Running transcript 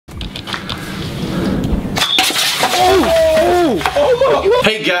Oh my god!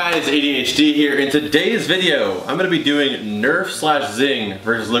 Hey guys, ADHD here. In today's video, I'm going to be doing Nerf/Zing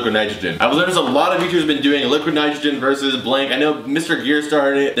versus liquid nitrogen. I've noticed a lot of YouTubers have been doing liquid nitrogen versus blank. I know Mr. Gear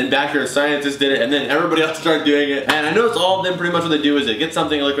started it, then Backyard Scientist did it, and then everybody else started doing it. And I noticed all of them pretty much what they do is they get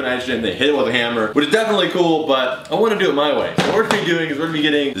something in liquid nitrogen, they hit it with a hammer, which is definitely cool, but I want to do it my way. So what we're going to be doing is we're going to be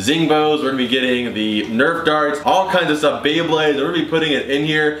getting Zing bows, we're going to be getting the Nerf darts, all kinds of stuff, Beyblades, we're going to be putting it in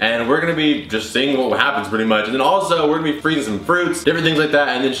here, and we're going to be just seeing what happens pretty much. And then also, we're going to be freezing some fruits, different things like that,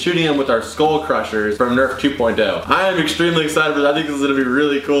 and then shooting them with our skull crushers from Nerf 2.0. I am extremely excited for this. I think this is going to be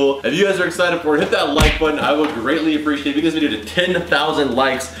really cool. If you guys are excited for it, hit that like button. I would greatly appreciate it. If you guys video to 10,000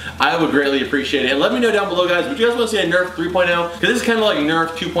 likes, I would greatly appreciate it. And let me know down below, guys, would you guys want to see a Nerf 3.0? Because this is kind of like Nerf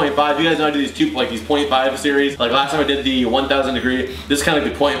 2.5. You guys know I do these these 0.5 series. Like last time I did the 1000 degree. This is kind of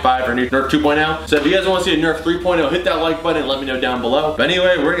like the 0.5 for Nerf 2.0. So if you guys want to see a Nerf 3.0, hit that like button and let me know down below. But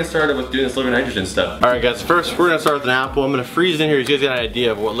anyway, we're gonna start with doing this liquid nitrogen stuff. Alright guys, first we're gonna start with an apple. I'm gonna freeze in here so you guys get an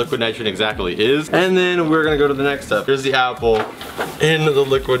idea of what liquid nitrogen exactly is. And then we're gonna go to the next step. Here's the apple in the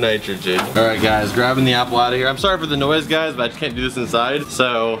liquid nitrogen. Alright guys, grabbing the apple out of here. I'm sorry for the noise guys, but I just can't do this inside.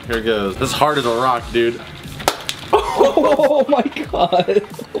 So here it goes. This is hard as a rock, dude. Oh my god.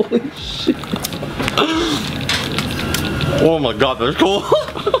 Holy shit. Oh my god, that's cool.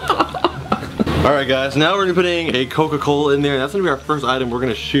 Alright guys, now we're gonna be putting a Coca-Cola in there. That's gonna be our first item we're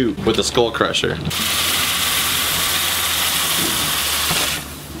gonna shoot with the skull crusher.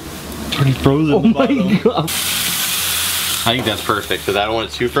 Pretty frozen. Oh my god. I think that's perfect because I don't want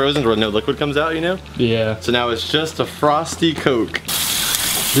it too frozen where no liquid comes out, you know? Yeah. So now it's just a frosty Coke.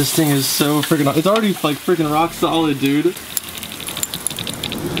 This thing is so freaking, it's already like freaking rock solid, dude.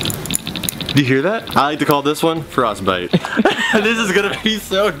 Do you hear that? I like to call this one Frostbite. This is gonna be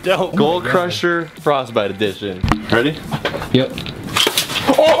so dope. Gold Crusher Frostbite Edition. Ready? Yep.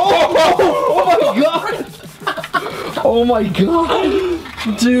 Oh my god! Oh my god!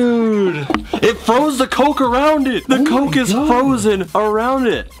 Dude! It froze the Coke around it! The Coke is frozen around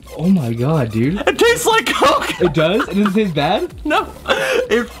it! Oh my god, dude. It tastes like Coke! It does? It doesn't taste bad? No!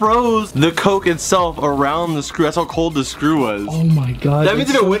 It froze the Coke itself around the screw. That's how cold the screw was. Oh my god. That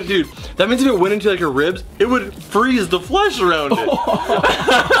means if it went, dude, that means if it went into like your ribs, it would freeze the flesh around it.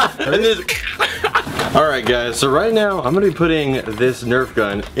 And then alright guys, so right now I'm gonna be putting this Nerf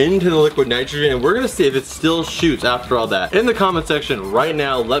gun into the liquid nitrogen and we're gonna see if it still shoots after all that. In the comment section right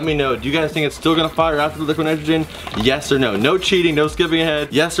now, let me know, do you guys think it's still gonna fire after the liquid nitrogen? Yes or no? No cheating, no skipping ahead.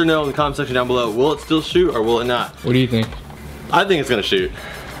 Yes or no in the comment section down below. Will it still shoot or will it not? What do you think? I think it's gonna shoot.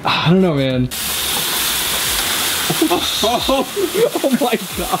 I don't know, man. Oh my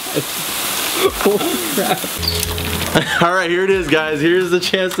god. Holy crap. Alright, here it is, guys. Here's the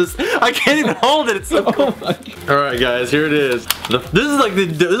chance to. I can't even hold it. It's so cool. Oh Alright, guys, here it is. This is like this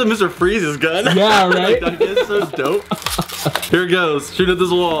is Mr. Freeze's gun. Yeah, right? Like, it's so dope. Here it goes. Shoot at this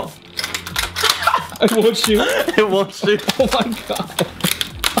wall. It won't shoot. It won't shoot. Oh my god.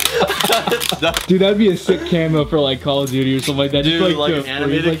 Dude, that'd be a sick camo for like Call of Duty or something like that. Dude, just like an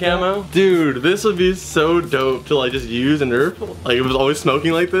animated camo? Dude, this would be so dope to like just use a Nerf. Like it was always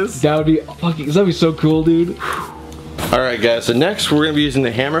smoking like this. That would be fucking, that'd be so cool, dude. Alright guys, so next we're gonna be using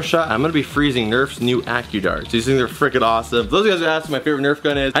the hammer shot. I'm gonna be freezing Nerf's new AccuDarts. These things are freaking awesome. For those of you guys who asked what my favorite Nerf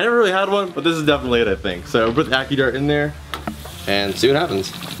gun is, I never really had one, but this is definitely it, I think. So put the AccuDart in there and see what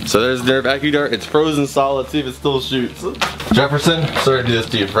happens. So there's the Nerf AccuDart. It's frozen solid. See if it still shoots. Jefferson, sorry to do this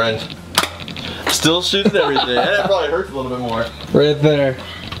to you, friend. Still shoots and everything. And it probably hurts a little bit more. Right there.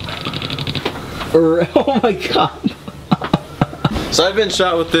 Oh my god. So I've been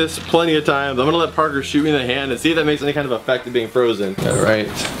shot with this plenty of times. I'm gonna let Parker shoot me in the hand and see if that makes any kind of effect of being frozen. Alright.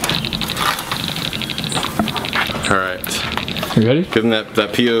 Alright. You ready? Give him that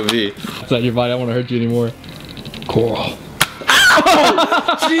POV. It's not your body, I don't want to hurt you anymore. Cool.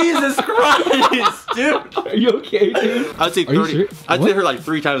 Oh, Jesus Christ, dude! Are you okay, dude? I'd say 30. I'd say it hurt like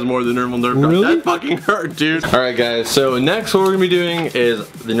 3 times more than normal Nerf gun. Really? That fucking hurt, dude. Alright guys, so next what we're gonna be doing is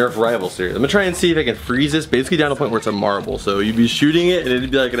the Nerf Rival series. I'm gonna try and see if I can freeze this basically down to the point where it's a marble. So you'd be shooting it and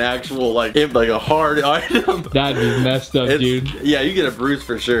it'd be like an actual like a hard item. That'd be messed up, dude. Yeah, you get a bruise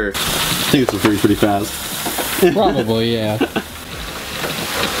for sure. I think this will freeze pretty fast. Probably, yeah.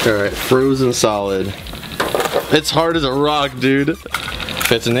 Alright, frozen solid. It's hard as a rock, dude.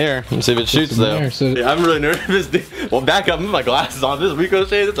 Fits in there. Let's see if it shoots though. There, so yeah, I'm really nervous, dude. Well, back up. Put my glasses on. This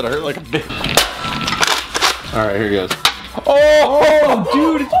ricochet. It's gonna hurt like a bitch. All right, here it goes. Oh,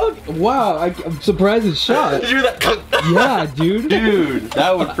 dude! It's fucking, wow, I'm surprised it shot. Did you hear that? Yeah, dude. Dude,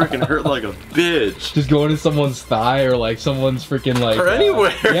 that would freaking hurt like a bitch. Just going to someone's thigh or like someone's freaking like. Or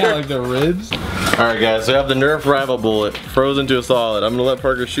anywhere. Yeah, like the ribs. All right, guys. So I have the Nerf Rival bullet frozen to a solid. I'm gonna let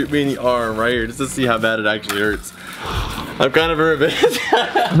Parker shoot me in the arm right here just to see how bad it actually hurts. I'm kind of nervous.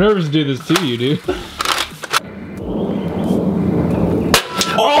 I'm nervous to do this to you, dude.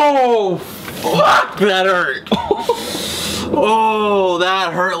 Oh, fuck, that hurt. Oh,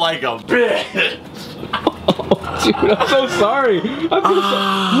 that hurt like a bitch. Oh, dude, I'm so sorry. Holy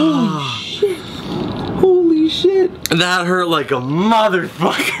shit. Holy shit. That hurt like a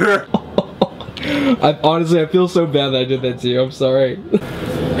motherfucker. Honestly, I feel so bad that I did that to you. I'm sorry.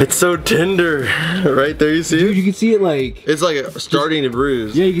 It's so tender. Right there, you see Dude, it? you can see it like... It's like starting to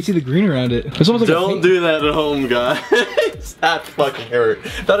bruise. Yeah, you can see the green around it. It's almost like Don't do that at home, guys. That fucking hurt.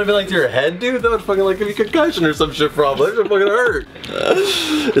 That would be like to your head, dude. That would fucking like give you concussion or some shit probably. That would fucking hurt.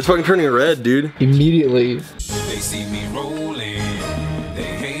 It's fucking turning red, dude. Immediately. They see me rolling,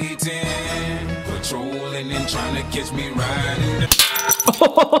 they hating, patrolling and trying to catch me riding.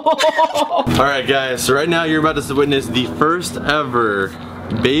 Alright guys, so right now you're about to witness the first ever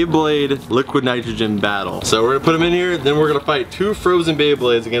Beyblade liquid nitrogen battle. So we're gonna put them in here, then we're gonna fight two frozen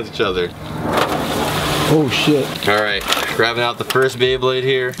Beyblades against each other. Oh shit. Alright, grabbing out the first Beyblade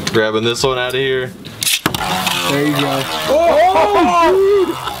here, grabbing this one out of here. There you go. Oh,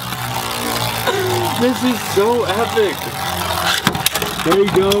 dude! This is so epic. There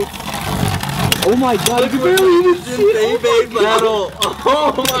you go. Oh my god, I can barely even see it. Beyblade battle.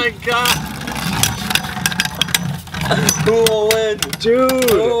 Oh my god. Who will win? Dude.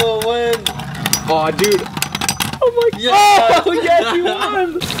 Who will win? Oh, dude. Oh my god. Yes. Oh, yes, you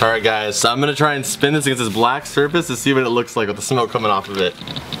won. Alright guys, so I'm gonna try and spin this against this black surface to see what it looks like with the smoke coming off of it.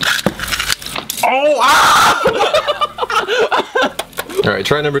 Oh! Ah! Alright,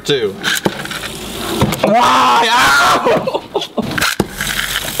 try number two. Ah!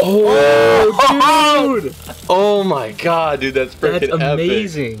 Oh, dude. Oh my god, dude, that's freaking epic. That's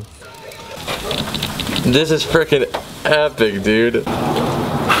amazing. This is freaking epic, dude.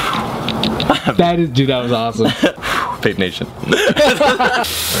 That is, dude, that was awesome. Vape Nation.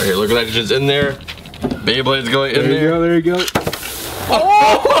 Alright, liquid nitrogen's in there. Beyblade's going in there. There you go, there you go.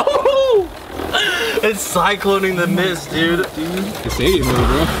 Oh! It's cycloning the mist, dude. It's stadium movie,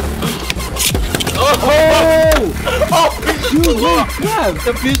 bro. Oh! Oh! Dude, holy crap.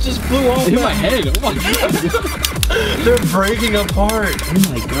 The piece just flew off. It hit my head. Oh my god. They're breaking apart. Oh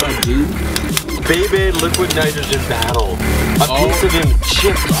my god, dude. Beyblade liquid nitrogen battle. A piece of him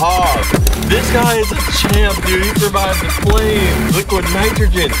chipped off. This guy is a champ, dude. He survived the flames. Liquid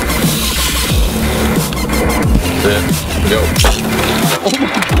nitrogen. Then go.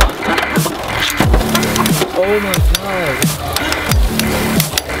 Oh my god.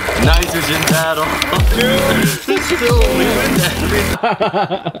 Nitrogen battle. Dude, it's still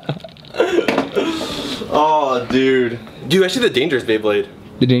Oh, dude. Dude, I see the Dangerous Beyblade.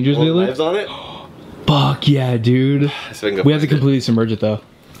 The Dangerous Beyblade? Knives on it? Fuck yeah, dude. We have to completely submerge it though.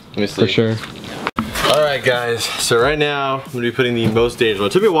 Let me see. For sure. Alright guys, so right now I'm going to be putting the most dangerous one.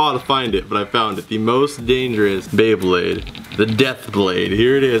 It took me a while to find it, but I found it. The most dangerous Beyblade. The Death Blade.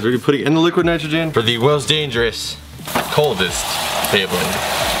 Here it is. We're going to be putting it in the liquid nitrogen for the most dangerous, coldest Beyblade.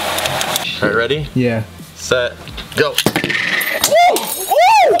 Alright, ready? Yeah. Set, go.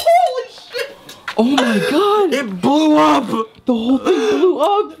 Oh my god! It blew up! The whole thing blew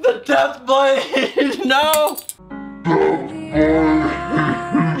up! The Death Blade! No!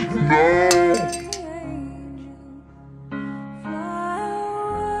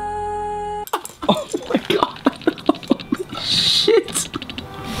 Oh my god! Holy shit!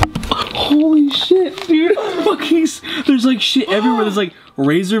 Holy shit, dude! Fucking, there's like shit everywhere. There's like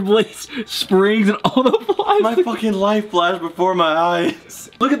razor blades, springs, and all the flies. My fucking life flashed before my eyes.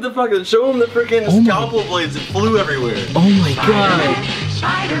 Look at the fucking, show them the freaking scalpel blades. It flew everywhere. Oh my god.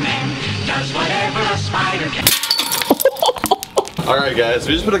 Spider-Man does whatever a spider can. Alright guys,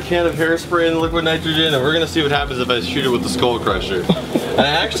 we just put a can of hairspray in the liquid nitrogen and we're gonna see what happens if I shoot it with the Skull Crusher. And I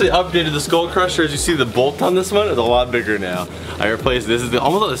actually updated the Skull Crusher. As you see, the bolt on this one is a lot bigger now. I replaced this is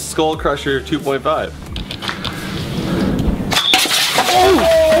almost a Skull Crusher 2.5.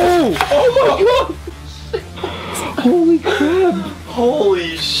 Oh my god! Holy crap!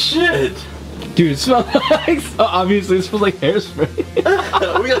 Holy shit! Dude, it smells like, obviously it smells like hairspray.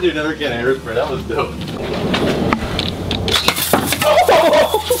 We gotta do another can of hairspray, that was dope.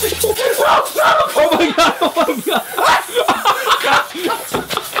 Oh my god, oh my god!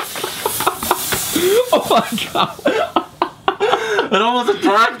 Oh my god! It almost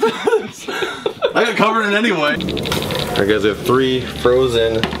attacked us! I got covered in anyway. Alright guys, we have 3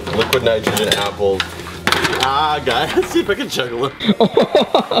 frozen liquid nitrogen apples. Ah, guys, let's see if I can juggle them.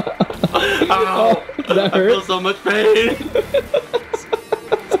 Ow! That I feel hurt? so much pain!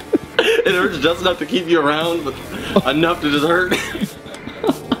 It hurts just enough to keep you around, but enough to just hurt.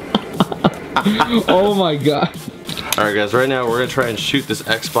 Oh my god. Alright guys, right now we're gonna try and shoot this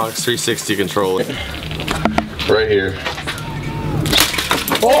Xbox 360 controller. Right here.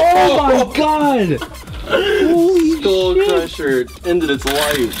 Oh my god! Holy Skull shit. Crusher ended its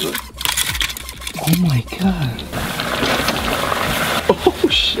life. Oh my god. Oh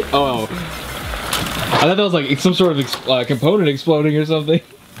shit. Oh. I thought that was like some sort of component exploding or something.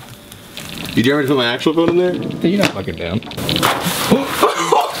 Did you ever put my actual phone in there? Hey, you're not fucking down.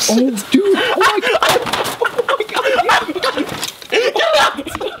 Oh dude! Oh my god!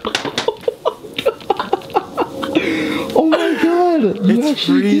 Oh my god! It's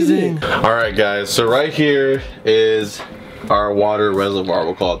freezing. Alright guys, so right here is our water reservoir,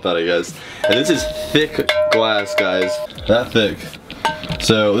 we'll call it that I guess. And this is thick glass guys, that thick.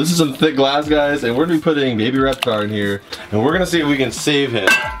 So this is some thick glass guys, and we're gonna be putting Baby Reptar in here, and we're gonna see if we can save him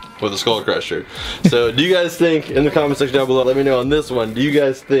with a Skull Crusher. So do you guys think, in the comment section down below, let me know on this one, do you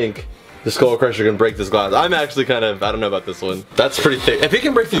guys think the Skull Crusher can break this glass? I'm actually kind of, I don't know about this one. That's pretty thick. If it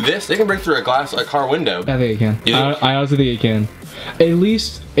can break through this, it can break through a car window. I think it can. You think? I honestly think it can. At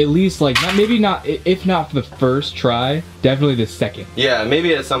least like, maybe not, if not the first try, definitely the second. Yeah,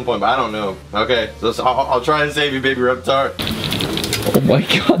 maybe at some point, but I don't know. Okay, so I'll try and save you, Baby Reptar. Oh my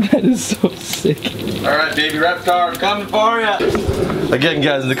god, that is so sick. Alright, Baby Reptar, coming for ya! Again,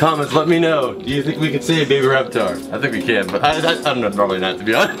 guys, in the comments, let me know. Do you think we can save Baby Reptar? I think we can, but I don't know, probably not, to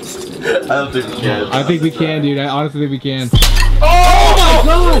be honest. I don't think we can. I think we can, dude. I honestly think we can. Oh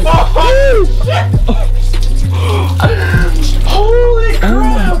my god! Holy crap! Oh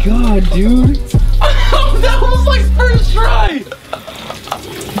my god, dude! That was like first try!